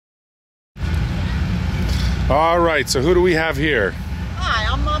All right, so who do we have here? Hi,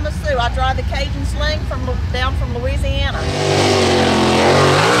 I'm Mama Sue. I drive the Cajun Sling down from Louisiana.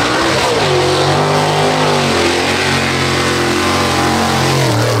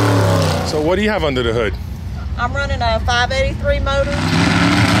 So what do you have under the hood? I'm running a 583 motor.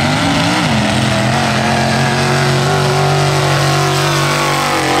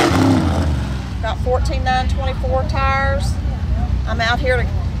 About 14.924 tires. I'm out here to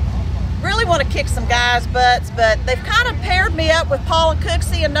really want to kick some guys' butts, but they've kind of paired me up with Paul and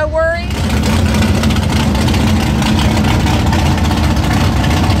Cooksey and No Worries.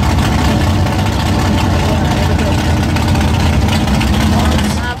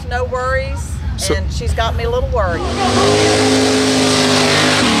 I've No Worries, and she's got me a little worried.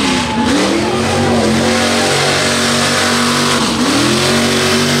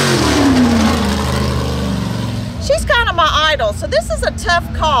 She's kind of my idol, so this is a tough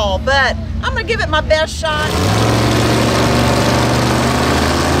call, but I'm going to give it my best shot.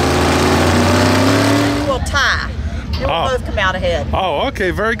 We'll tie. We'll both come out ahead. Oh, okay,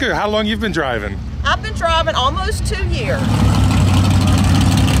 very good. How long you've been driving? I've been driving almost 2 years.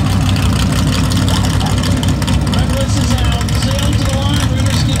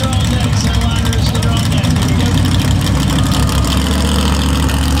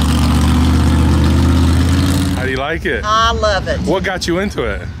 Like it? I love it. What got you into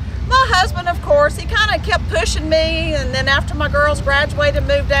it? My husband, of course. He kind of kept pushing me, and then after my girls graduated and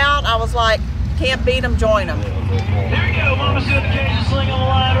moved out, I was like, can't beat them, join them. There we go, Mama Sue and the Cajun Sling on the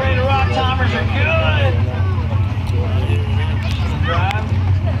line, ready to rock. Timers are good. Drive.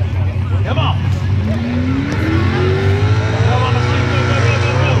 Come on. Go, Mama Sue, go.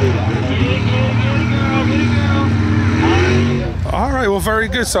 Get it, girl. All right, well, very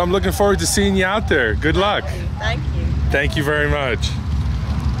good. So I'm looking forward to seeing you out there. Good luck. Thank you. Thank you very much.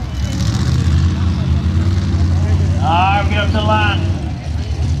 All right, get up to the line.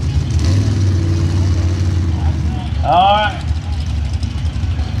 All right.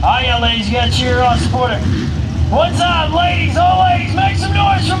 Oh, yeah, ladies, you got to cheer on, support her. One time, ladies, all ladies, make some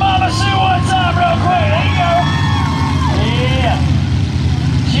noise for Mama Sue one time real quick. There you go. Yeah.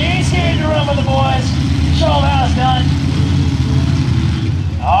 She ain't scared to run with the boys. Show them how it's done.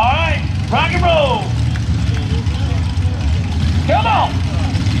 All right, rock and roll. Come on.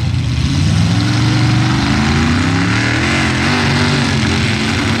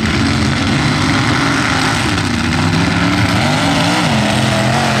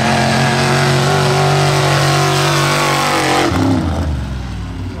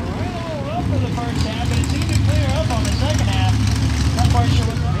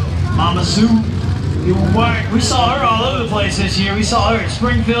 Mama Sue, we saw her all over the place this year. We saw her at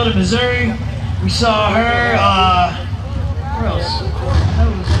Springfield in Missouri. We saw her, where else?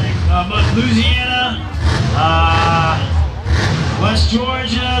 Louisiana, West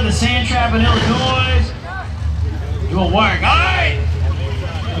Georgia, the Sand Trap in Illinois. Doing work. All right,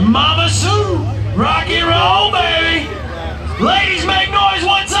 Mama Sue, rock and roll, baby. Ladies, make noise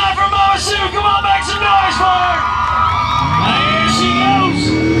one time for Mama Sue. Come on, make some noise for her. There she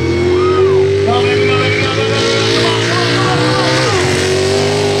goes. Go, baby, go, baby, go, go, go, go.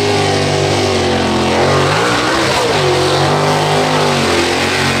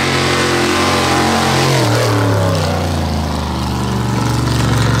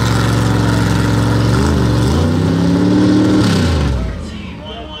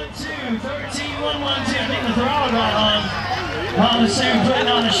 Mama Sue putting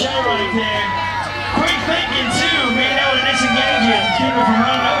on the show right there. Quick thinking too, being able to disengage it and keep it from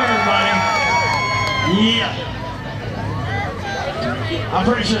running over everybody. Yeah. I'm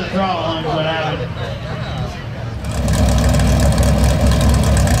pretty sure the throttle hung is what happened.